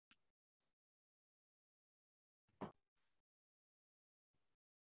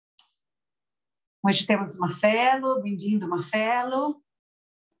Hoje temos Marcelo. Bem-vindo, Marcelo.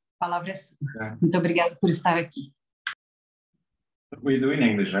 A palavra é sua. Yeah. Muito obrigada por estar aqui. We do in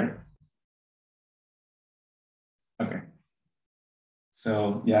English, right? Okay.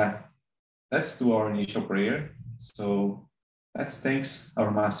 So, yeah, let's do our initial prayer. So, let's thank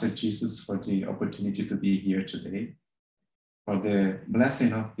our Master Jesus for the opportunity to be here today, for the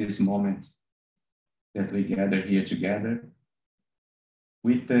blessing of this moment that we gather here together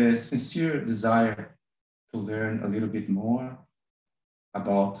with the sincere desire to learn a little bit more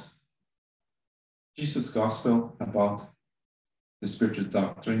about Jesus' gospel, about the spiritual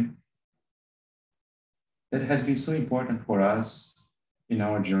doctrine that has been so important for us in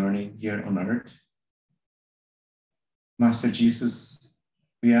our journey here on earth. Master Jesus,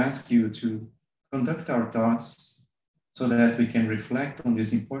 we ask you to conduct our thoughts so that we can reflect on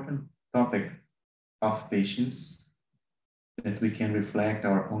this important topic of patience, that we can reflect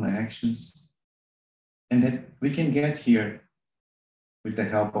our own actions, and that we can get here with the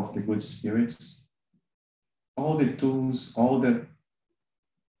help of the good spirits, all the tools,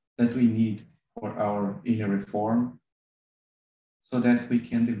 that we need for our inner reform, so that we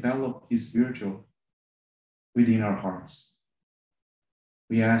can develop this virtue within our hearts.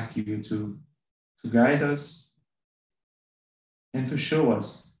 We ask you to guide us and to show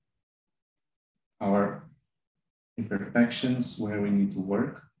us our imperfections, where we need to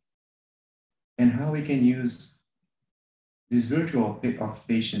work, and how we can use this virtue of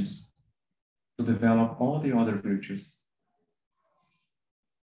patience to develop all the other virtues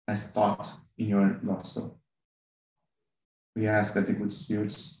as taught in your gospel. We ask that the good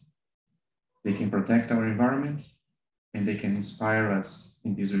spirits, they can protect our environment and they can inspire us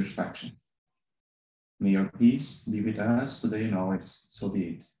in this reflection. May your peace be with us today and always, so be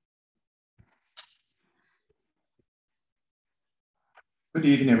it. Good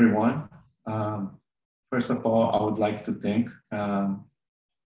evening, everyone. First of all, I would like to thank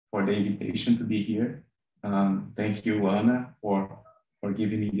for the invitation to be here. Thank you, Anna, for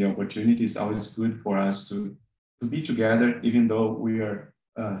giving me the opportunity. It's always good for us to be together, even though we are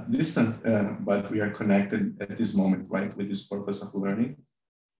distant, but we are connected at this moment, right, with this purpose of learning.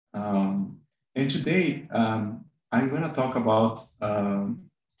 And today, I'm going to talk about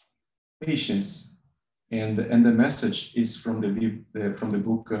patience, and the message is from the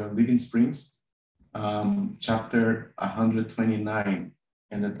book Living Springs, chapter 129,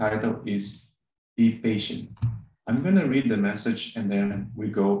 and the title is Be Patient. I'm going to read the message and then we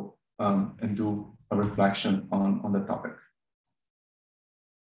go and do a reflection on the topic.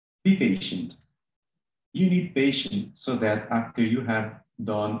 Be patient. You need patience so that after you have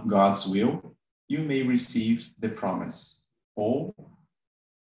done God's will, you may receive the promise. Paul,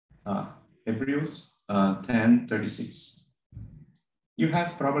 Hebrews 10:36. You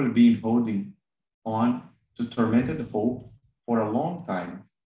have probably been holding on to tormented hope for a long time.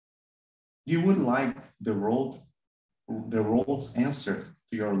 You would like the world's answer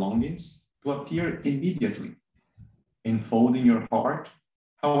to your longings to appear immediately, enfolding your heart.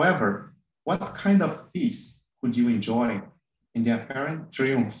 However, what kind of peace could you enjoy in the apparent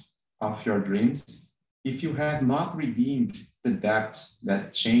triumph of your dreams if you have not redeemed the debts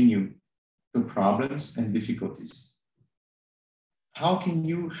that chain you to problems and difficulties? How can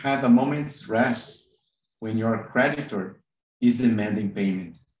you have a moment's rest when your creditor is demanding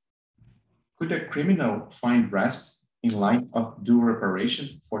payment? Could a criminal find rest in light of due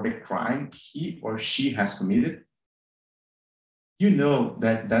reparation for the crime he or she has committed? You know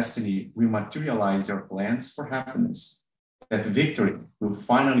that destiny will materialize your plans for happiness, that victory will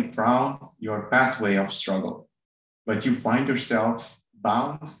finally crown your pathway of struggle, but you find yourself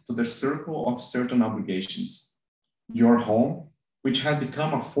bound to the circle of certain obligations. Your home, which has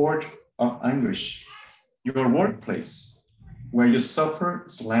become a fort of anguish, your workplace, where you suffer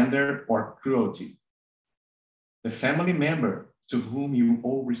slander or cruelty, the family member to whom you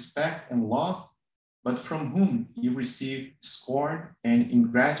owe respect and love, but from whom you receive scorn and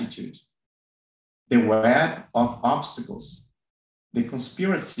ingratitude, the web of obstacles, the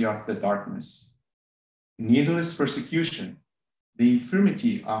conspiracy of the darkness, needless persecution, the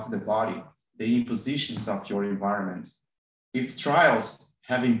infirmity of the body, the impositions of your environment. If trials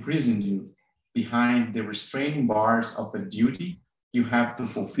have imprisoned you behind the restraining bars of a duty you have to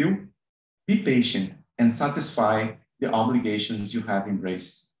fulfill, be patient and satisfy the obligations you have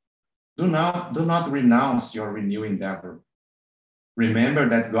embraced. Do not renounce your renewed endeavor. Remember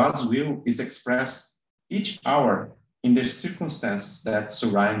that God's will is expressed each hour in the circumstances that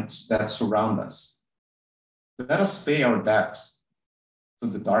surround us. Let us pay our debts to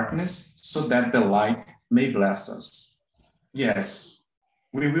the darkness so that the light may bless us. Yes,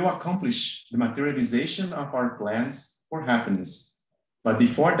 we will accomplish the materialization of our plans for happiness. But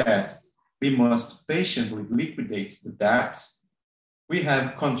before that, we must patiently liquidate the debts we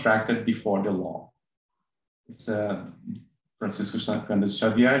have contracted before the law. It's Francisco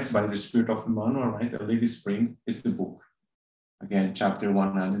Xavier, it's by the Spirit of Emmanuel, right? The Living Spring is the book. Again, chapter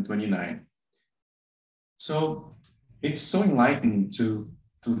 129. So it's so enlightening to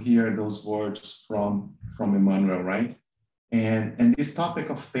hear those words from Emmanuel, right? And this topic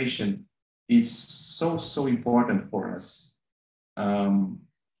of patience is so important for us.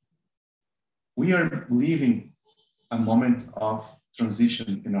 We are living a moment of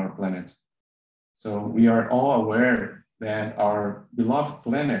transition in our planet. So we are all aware that our beloved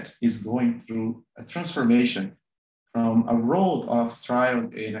planet is going through a transformation from a road of trial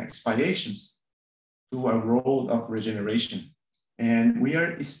and expiations to a road of regeneration. And we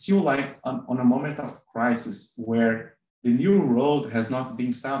are still like on a moment of crisis where the new road has not been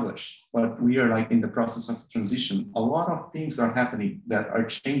established, but we are like in the process of transition. A lot of things are happening that are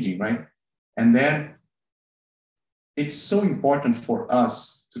changing, right? And then it's so important for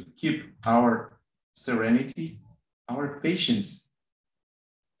us to keep our serenity, our patience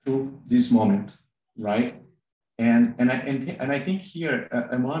through this moment, right? And I think here,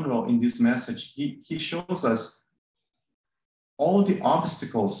 Emmanuel, in this message, he shows us all the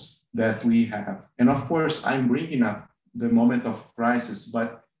obstacles that we have. And of course, I'm bringing up the moment of crisis,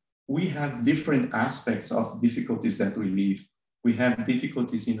 but we have different aspects of difficulties that we live. We have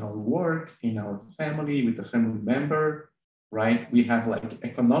difficulties in our work, in our family, with a family member, right? We have like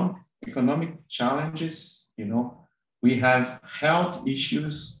economic challenges, you know, we have health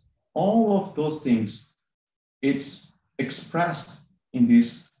issues, all of those things, it's expressed in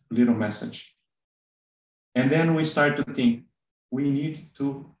this little message. And then we start to think, we need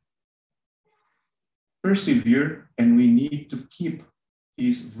to persevere and we need to keep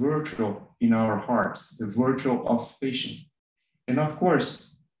this virtue in our hearts, the virtue of patience. And of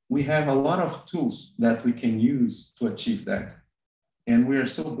course, we have a lot of tools that we can use to achieve that. And we are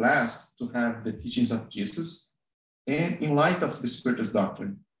so blessed to have the teachings of Jesus and in light of the Spiritist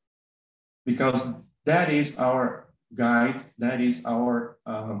doctrine, because that is our guide, that is our,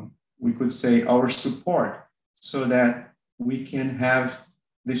 we could say, our support, so that we can have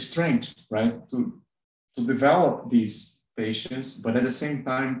the strength, right, to develop these patience, but at the same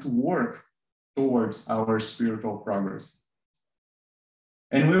time to work towards our spiritual progress.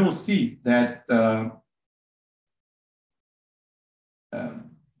 And we will see that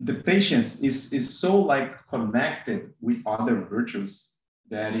the patience is so like connected with other virtues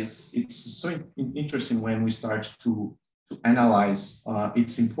that it's so interesting when we start to analyze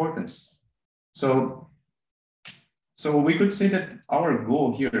its importance. So we could say that our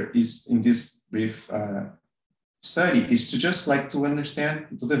goal here is in this brief study is to just like to understand,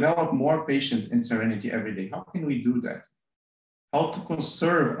 to develop more patience and serenity every day. How can we do that? How to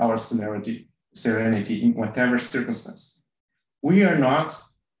conserve our serenity in whatever circumstance. We are not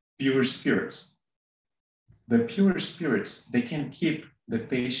pure spirits. The pure spirits, they can keep the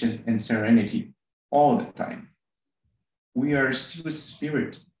patience and serenity all the time. We are still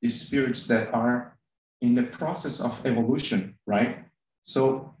spirits that are in the process of evolution, right?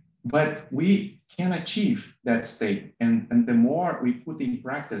 So, but we can achieve that state. And the more we put in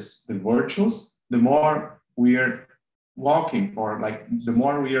practice the virtues, the more we are walking, or like the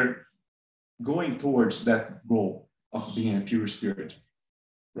more we are going towards that goal of being a pure spirit,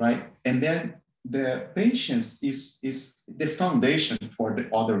 right? And then the patience is the foundation for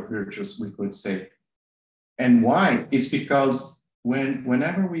the other virtues, we could say. And why? It's because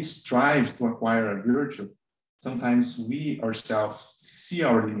whenever we strive to acquire a virtue, sometimes we ourselves see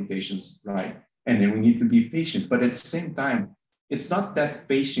our limitations, right? And then we need to be patient. But at the same time, it's not that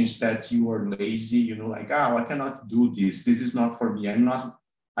patience that you are lazy, you know, like, oh, I cannot do this. This is not for me. I'm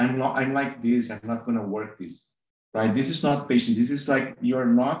like this. I'm not going to work this, right? This is not patience. This is like you're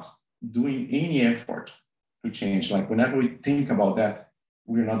not doing any effort to change. Like whenever we think about that,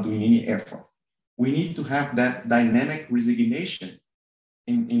 we're not doing any effort. We need to have that dynamic resignation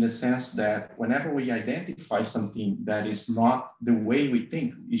in the sense that whenever we identify something that is not the way we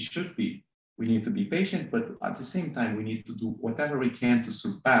think it should be, we need to be patient, but at the same time, we need to do whatever we can to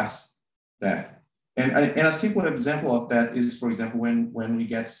surpass that. And a simple example of that is, for example, when we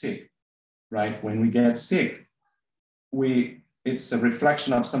get sick, right? When we get sick, it's a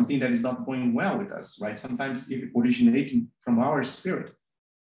reflection of something that is not going well with us, right? Sometimes it originating from our spirit,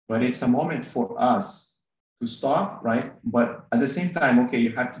 but it's a moment for us to stop, right? But at the same time, okay,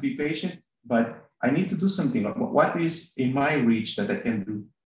 you have to be patient, but I need to do something. What is in my reach that I can do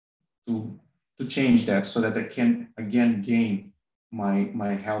to change that so that I can again gain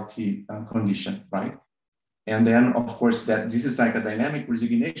my healthy condition, right? And then, of course, that this is like a dynamic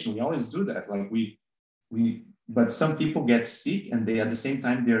resignation. We always do that. Like but some people get sick and they, at the same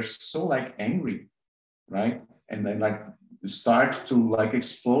time, they're so like angry, right? And then like start to like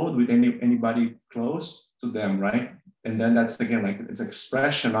explode with anybody close to them, right? And then that's again, like it's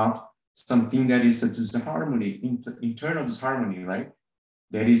expression of something that is a disharmony, internal disharmony, right?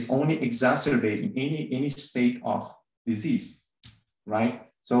 That is only exacerbating any state of disease, right?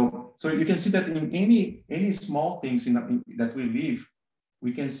 So you can see that in any small things that we live,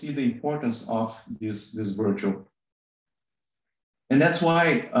 we can see the importance of this virtue. And that's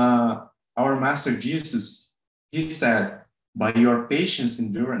why our Master Jesus, he said, by your patience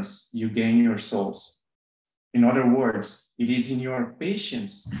endurance, you gain your souls. In other words, it is in your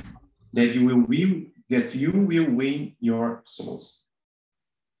patience that you will win your souls.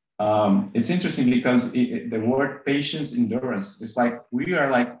 It's interesting because the word patience, endurance, is like we are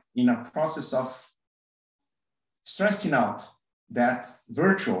like in a process of stressing out that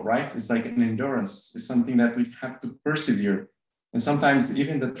virtue, right? It's like an endurance. It's something that we have to persevere. And sometimes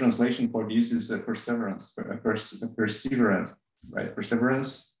even the translation for this is a perseverance, perseverance, right?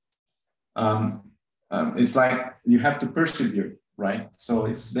 Perseverance. It's like you have to persevere, right? So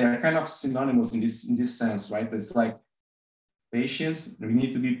they are kind of synonymous in this sense, right? It's like patience, we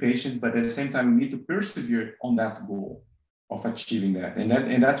need to be patient, but at the same time, we need to persevere on that goal of achieving that.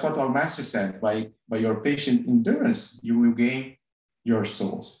 And that's what our master said, by your patient endurance, you will gain your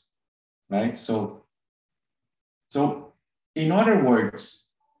souls, right? So in other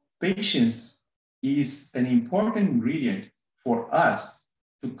words, patience is an important ingredient for us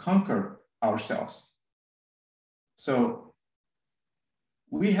to conquer ourselves. So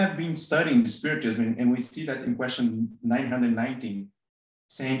we have been studying spiritism, and we see that in question 919,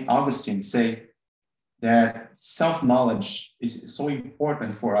 St. Augustine say that self-knowledge is so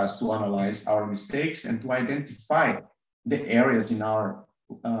important for us to analyze our mistakes and to identify the areas in our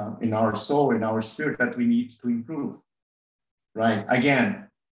soul, in our spirit that we need to improve, right? Again,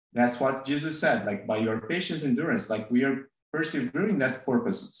 that's what Jesus said, like by your patience endurance, like we are persevering that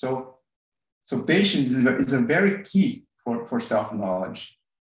purpose. So patience is a very key for self-knowledge.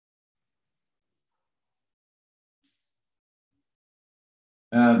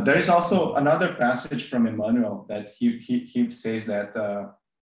 There is also another passage from Emmanuel that he says that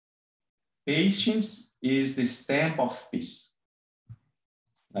patience is the stamp of peace.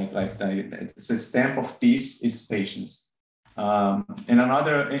 It's a stamp of peace is patience. In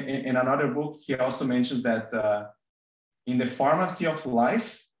another book, he also mentions that in the pharmacy of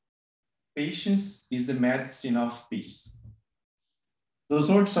life, patience is the medicine of peace.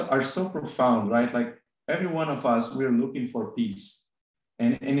 Those words are so profound, right? Like every one of us, we're looking for peace.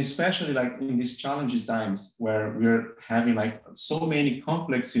 And especially like in these challenging times where we're having like so many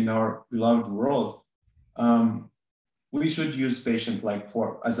conflicts in our beloved world, we should use patience like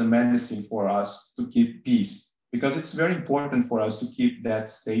as a medicine for us to keep peace, because it's very important for us to keep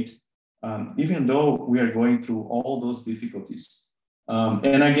that state, even though we are going through all those difficulties.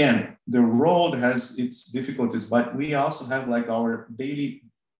 And again, the world has its difficulties, but we also have like our daily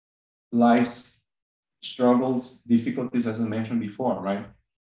lives struggles, difficulties, as I mentioned before, right?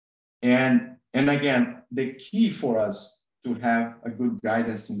 And again, the key for us to have a good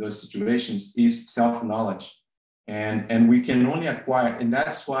guidance in those situations is self-knowledge. And we can only acquire, and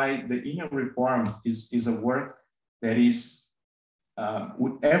that's why the inner reform is a work that is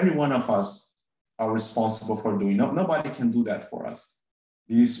every one of us are responsible for doing. Nobody can do that for us.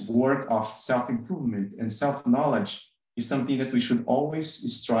 This work of self-improvement and self-knowledge is something that we should always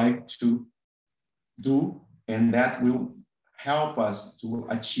strive to do, and that will help us to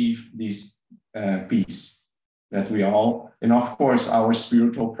achieve this peace that we all, and of course, our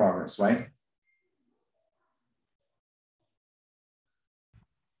spiritual progress, right?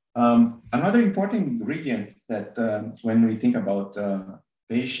 Another important ingredient that when we think about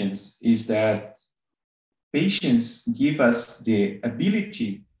patience is that patience gives us the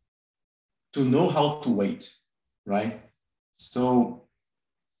ability to know how to wait, right? So,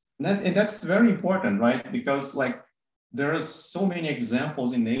 and that's very important, right? Because like there are so many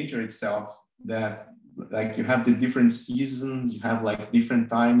examples in nature itself that like you have the different seasons, you have like different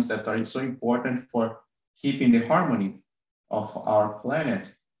times that are so important for keeping the harmony of our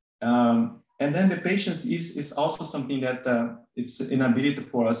planet. And then the patience is also something that it's an ability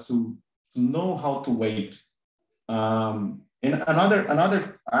for us to know how to wait. And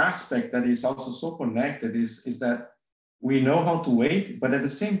another aspect that is also so connected is that we know how to wait, but at the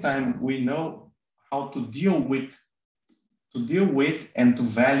same time, we know how to deal with and to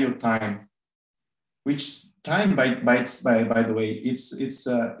value time, which time, by the way, it's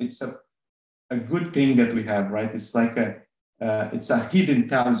a good thing that we have, right? It's like it's a hidden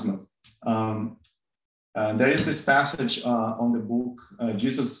talisman. There is this passage on the book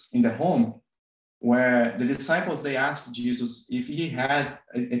Jesus in the Home, where the disciples, they asked Jesus if he had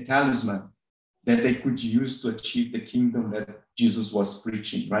a talisman that they could use to achieve the kingdom that Jesus was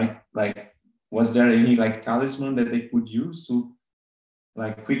preaching, right? Like, was there any like talisman that they could use to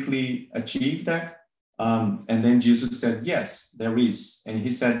like quickly achieve that? And then Jesus said, yes, there is. And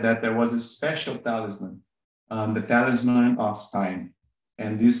he said that there was a special talisman, the talisman of time.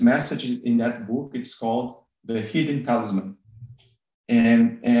 And this message in that book, it's called The Hidden Talisman.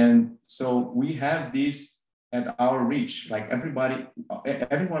 And so we have this at our reach, like every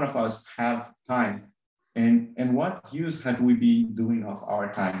one of us have time. And what use have we been doing of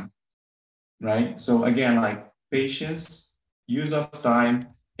our time, right? So again, like patience, use of time,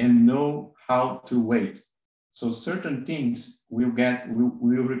 and know how to wait. So certain things will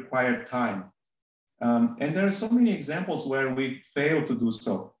require time. And there are so many examples where we fail to do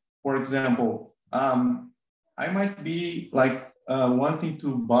so. For example, I might be like wanting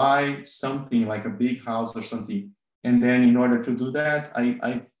to buy something like a big house or something. And then in order to do that,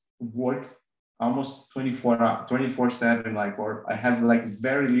 I work almost 24/7, like, or I have like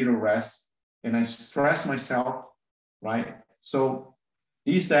very little rest and I stress myself, right? So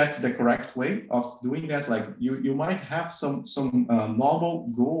is that the correct way of doing that? Like you might have some noble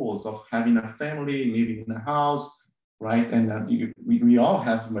goals of having a family, living in a house, right? And we all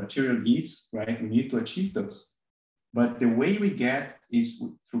have material needs, right? We need to achieve those. But the way we get is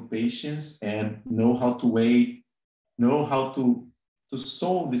through patience and know how to wait, know how to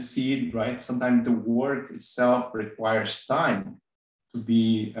sow the seed, right? Sometimes the work itself requires time to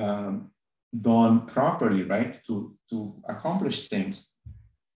be done properly, right? To accomplish things.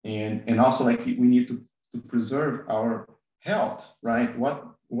 And also like we need to preserve our health, right? What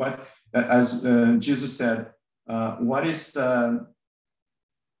as Jesus said, what is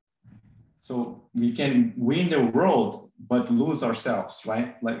so we can win the world but lose ourselves,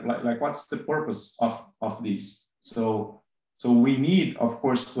 right? Like what's the purpose of this? So we need, of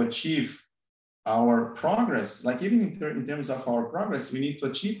course, to achieve our progress, like even in terms of our progress, we need to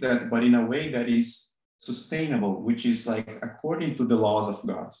achieve that, but in a way that is sustainable, which is like according to the laws of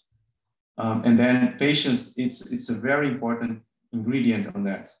God. And then patience, it's a very important ingredient on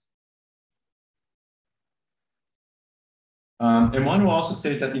that. Emmanuel also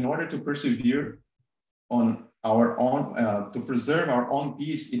says that in order to persevere on our own, to preserve our own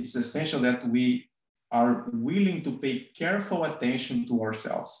peace, it's essential that we are willing to pay careful attention to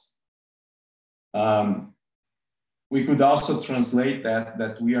ourselves. We could also translate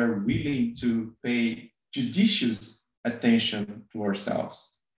that we are willing to pay judicious attention to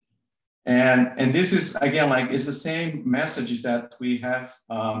ourselves. And this is, again, like it's the same message that we have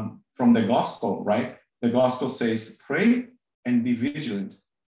from the gospel, right? The gospel says, pray and be vigilant,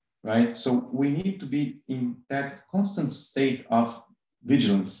 right? So we need to be in that constant state of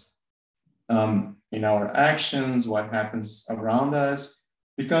vigilance in our actions, what happens around us,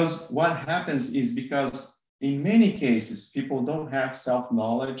 because what happens is because in many cases, people don't have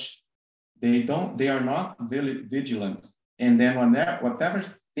self-knowledge. They are not vigilant. And then whatever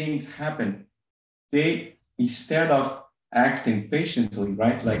things happen, they, instead of acting patiently,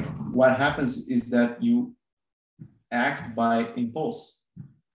 right? Like what happens is that you act by impulse.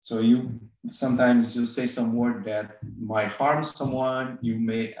 So you sometimes you say some word that might harm someone, you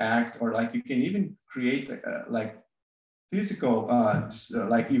may act, or like you can even create like physical,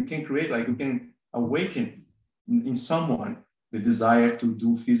 like you can awaken in someone the desire to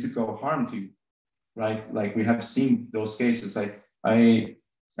do physical harm to you, right? Like we have seen those cases. Like I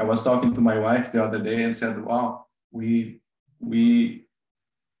was talking to my wife the other day and said, wow, we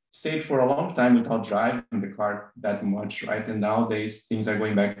stayed for a long time without driving the car that much, right? And nowadays things are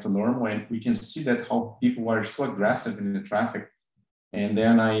going back to normal, and we can see that how people are so aggressive in the traffic. And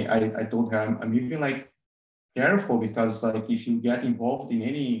then I told her, I'm even like careful, because like if you get involved in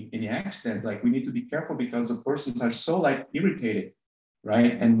any accident, like we need to be careful because the persons are so like irritated,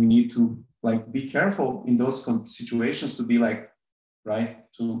 right? And we need to like be careful in those situations to be like, right,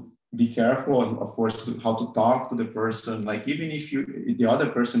 to be careful, and of course how to talk to the person, like even if the other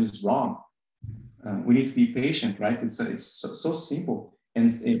person is wrong, we need to be patient, right? It's so simple.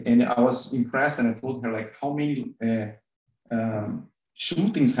 And I was impressed, and I told her like how many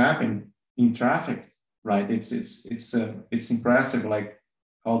shootings happen in traffic, right? It's impressive, like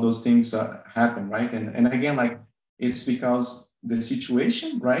how those things happen, right? And again, like it's because the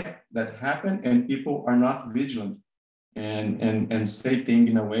situation, right, that happened, and people are not vigilant and say things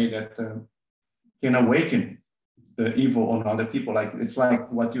in a way that can awaken the evil on other people. Like, it's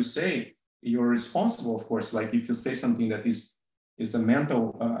like what you say, you're responsible, of course. Like if you say something that is a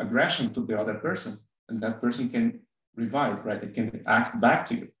mental aggression to the other person, and that person can revive, right? It can act back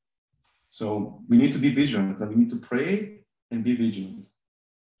to you. So we need to be vigilant, and we need to pray and be vigilant.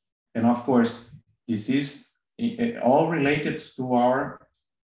 And of course, this is all related to our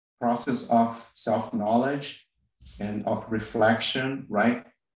process of self-knowledge and of reflection, right?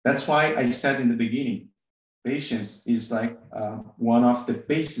 That's why I said in the beginning, patience is like one of the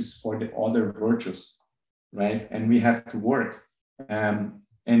bases for the other virtues, right? And we have to work.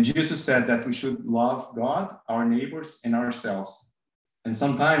 And Jesus said that we should love God, our neighbors, and ourselves. And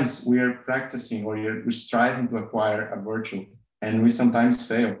sometimes we are practicing, or we're striving to acquire a virtue, and we sometimes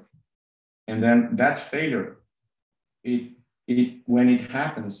fail. And then that failure, when it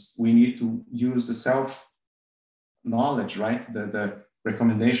happens, we need to use the self-knowledge, right? The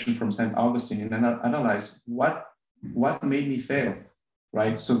recommendation from St. Augustine, and then analyze what made me fail,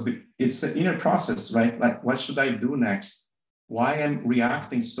 right? So it's an inner process, right? Like, what should I do next? Why am I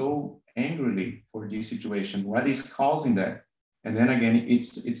reacting so angrily for this situation? What is causing that? And then again,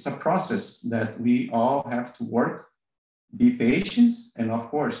 it's a process that we all have to work, be patient, and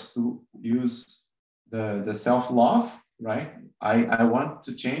of course, to use the self-love, right? I want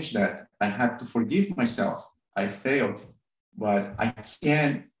to change that. I have to forgive myself. I failed, but I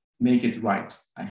can make it right. I